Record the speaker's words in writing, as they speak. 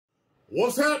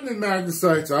What's happening,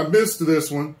 Magnusites? I missed this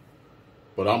one,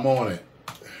 but I'm on it.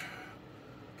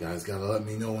 Guys, gotta let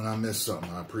me know when I miss something.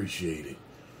 I appreciate it.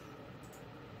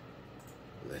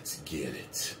 Let's get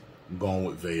it. I'm going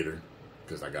with Vader,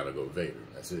 because I gotta go with Vader.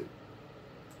 That's it.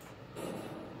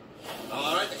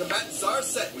 Alright, the combatants are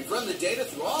set. We've run the data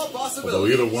through all possibilities. Although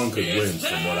either one could win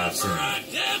from what I've seen.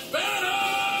 Death battle!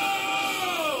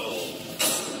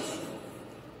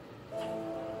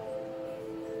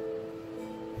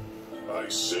 I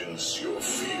sense your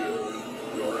fear,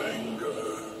 your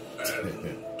anger,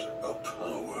 and a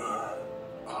power.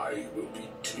 I will be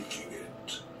taking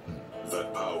it.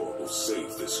 That power will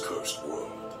save this cursed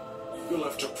world. You'll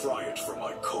have to pry it from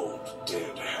my cold,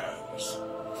 dead hands.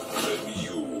 Then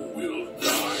you will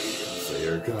die. So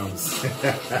here it comes.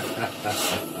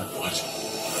 What?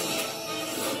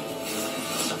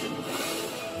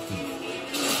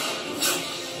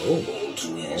 Oh, All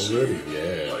too easy. already,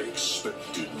 yeah. I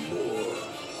expected more.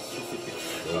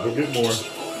 We'll get more.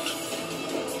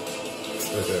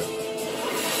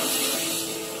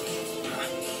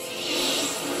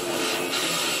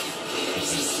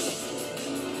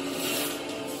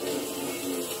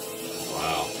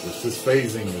 Wow, this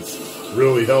phasing is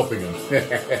really helping him.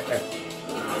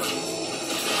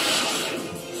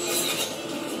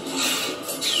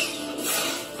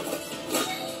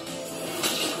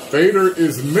 Vader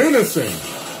is menacing.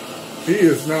 He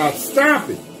is not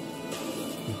stopping.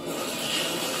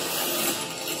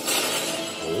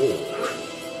 Oh.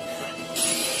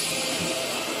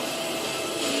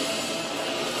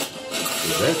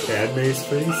 Is that Padme's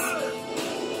face?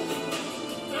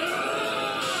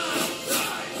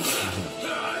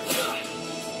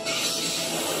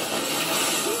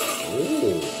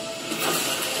 Oh.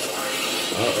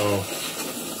 Uh-oh.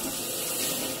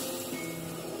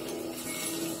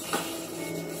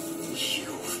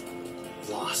 You've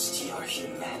lost your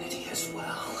humanity as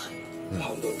well.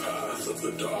 On the path of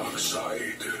the dark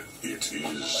side, it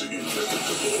is inevitable.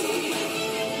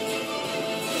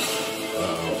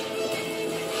 Uh-oh.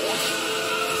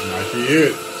 This might be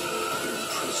it.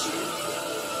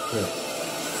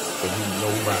 But you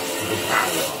know about the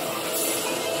power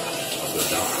of the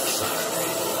dark side.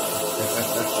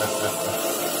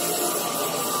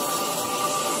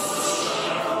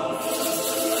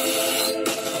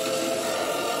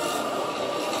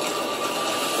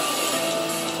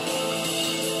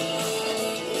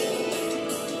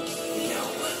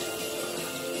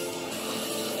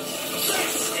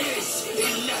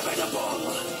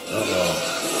 Uh-oh.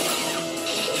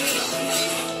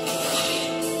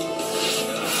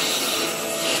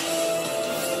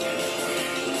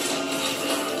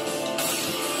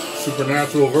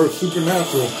 Supernatural versus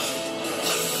supernatural.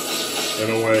 In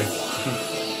a way.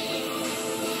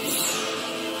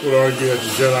 Would argue that the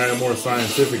Jedi are more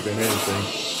scientific than anything.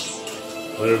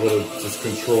 They're able to just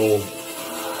control,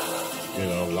 you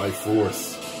know, life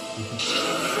force.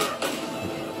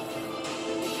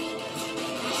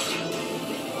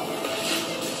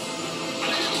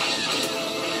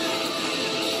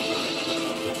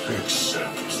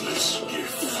 Accept this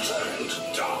gift and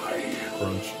die.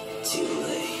 Crunch. Too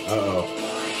late. Uh-oh.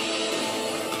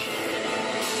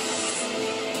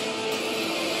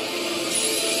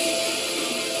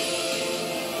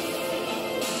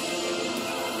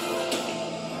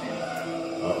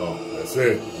 Uh-oh. That's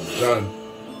it. It's done.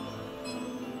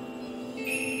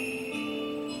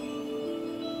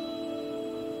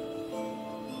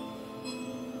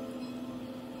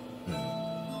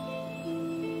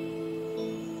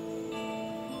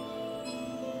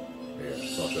 Yeah, I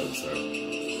thought that was her.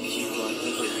 You are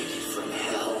liberated from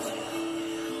hell.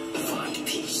 Find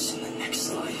peace in the next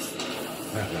life.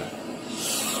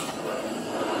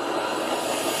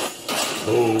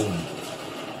 Boom.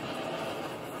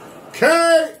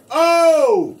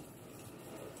 K.O.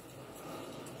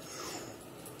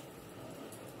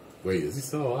 Wait, is he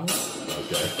still alive?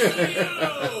 Okay.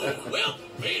 Well,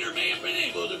 Vader may have been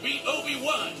able to beat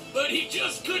Obi-Wan, but he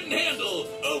just couldn't handle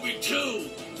Obi-2.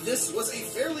 This was a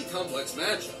fairly complex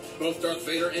matchup. Both Darth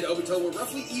Vader and Obito were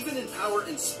roughly even in power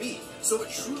and speed, so it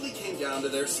truly came down to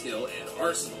their skill and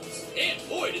arsenals. And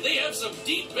boy, did they have some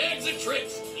deep bags of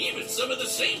tricks. Even some of the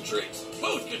same tricks.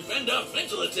 Both could fend off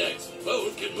mental attacks.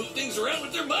 Both could move things around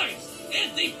with their minds.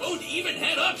 And they both even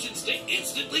had options to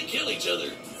instantly kill each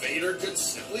other. Vader could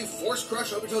simply force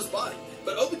crush Obito's body,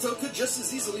 but Obito could just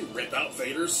as easily rip out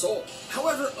Vader's soul.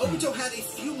 However, Obito had a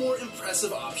few more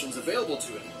impressive options available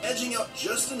to him, edging out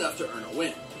just enough to earn a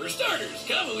win. For starters,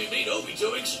 Kamui made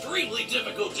Obito extremely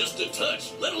difficult just to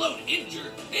touch, let alone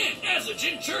injure. And as a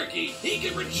Jinchuriki, he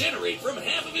can regenerate from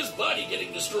half of his body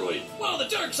getting destroyed. While the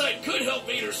dark side could help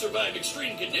Vader survive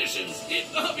extreme conditions, it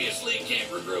obviously can't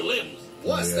regrow limbs.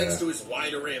 Plus, thanks to his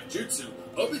wide array of jutsu,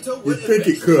 Obito would think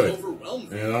he eventually could, overwhelm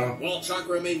them. you know? While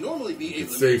chakra may normally be a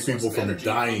save limited people source of from energy,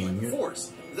 dying. unlike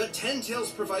force, the Ten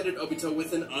Tails provided Obito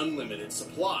with an unlimited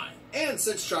supply. And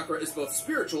since chakra is both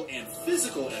spiritual and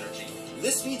physical energy,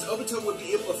 this means Obito would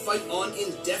be able to fight on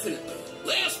indefinitely.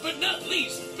 Last but not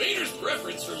least, Vader's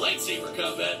preference for lightsaber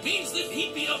combat means that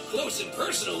he'd be up close and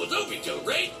personal with Obito,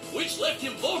 right? Which left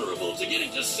him vulnerable to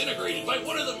getting disintegrated by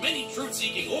one of the many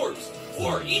truth-seeking orbs.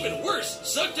 Or, even worse,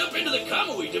 sucked up into the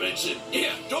Kamui dimension.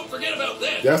 Yeah, don't forget about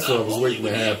that. That's what I Not was only waiting would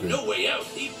to he have happen. No way out.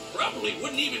 He probably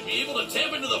wouldn't even be able to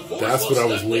tap into the force. That's while what I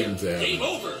was stuck waiting there. to happen. Game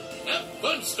over. Have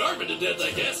fun starving to death,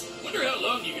 I guess. Wonder how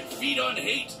long you can feed on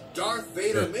hate. Darth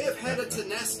Vader may have had a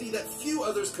tenacity that few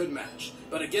others could match,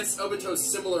 but against Obito's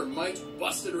similar might,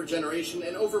 busted regeneration,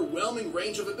 and overwhelming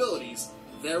range of abilities,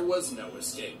 there was no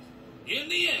escape. In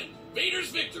the end, Vader's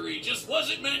victory just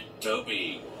wasn't meant to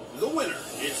be. The winner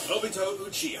is Obito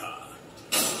Uchiha.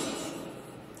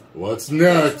 What's Thanks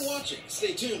next? for watching.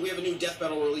 Stay tuned. We have a new death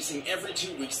battle releasing every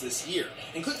 2 weeks this year.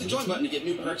 And click the join button to get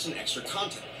new perks and extra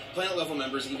content. Planet level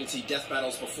members even see death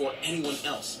battles before anyone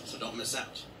else, so don't miss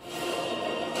out.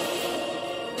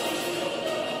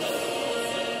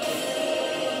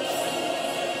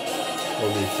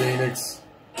 Okay, Phoenix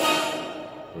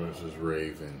versus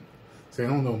Raven. See, I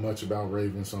don't know much about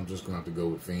Raven, so I'm just going to have to go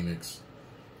with Phoenix.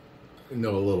 I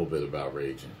know a little bit about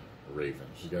Raven.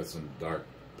 She's got some dark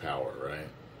power, right?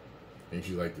 Ain't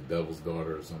she like the Devil's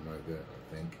Daughter or something like that,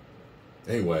 I think.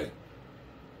 Anyway,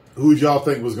 who y'all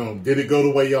think was going to... Did it go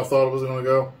the way y'all thought it was going to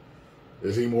go?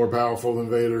 Is he more powerful than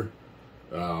Vader?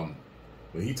 When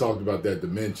he talked about that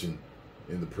dimension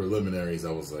in the preliminaries,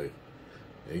 I was like,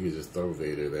 he could just throw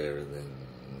Vader there and then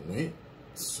win.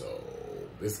 So,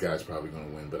 this guy's probably going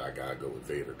to win, but I got to go with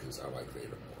Vader because I like Vader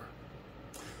more.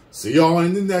 See y'all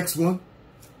in the next one.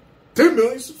 10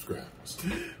 million subscribers.